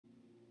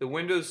the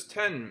Windows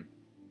 10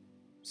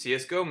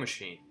 CSGO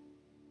machine.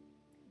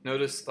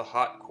 Notice the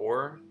hot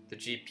core, the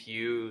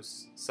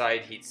GPU's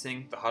side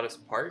heatsink, the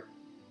hottest part.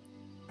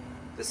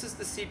 This is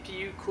the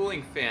CPU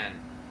cooling fan.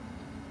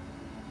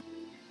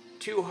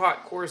 Two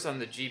hot cores on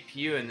the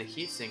GPU and the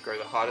heatsink are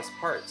the hottest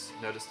parts.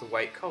 Notice the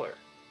white color.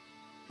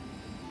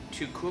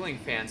 Two cooling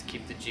fans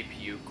keep the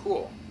GPU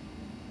cool.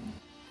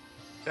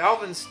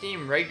 Valve and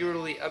Steam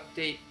regularly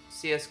update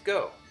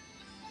CSGO.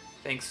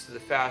 Thanks to the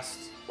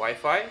fast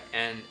Wi-Fi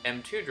and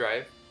M2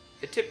 drive,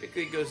 it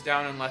typically goes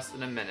down in less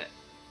than a minute.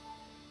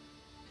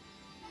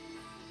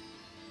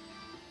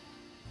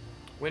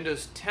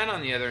 Windows 10,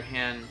 on the other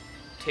hand,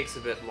 takes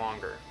a bit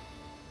longer.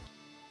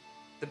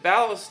 The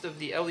ballast of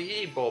the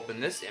LED bulb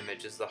in this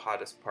image is the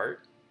hottest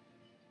part.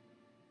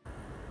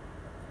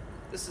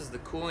 This is the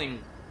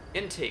cooling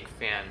intake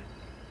fan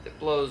that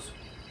blows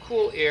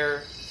cool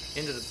air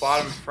into the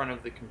bottom front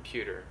of the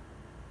computer.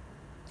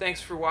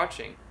 Thanks for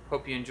watching.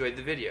 Hope you enjoyed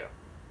the video.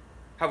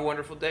 Have a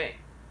wonderful day.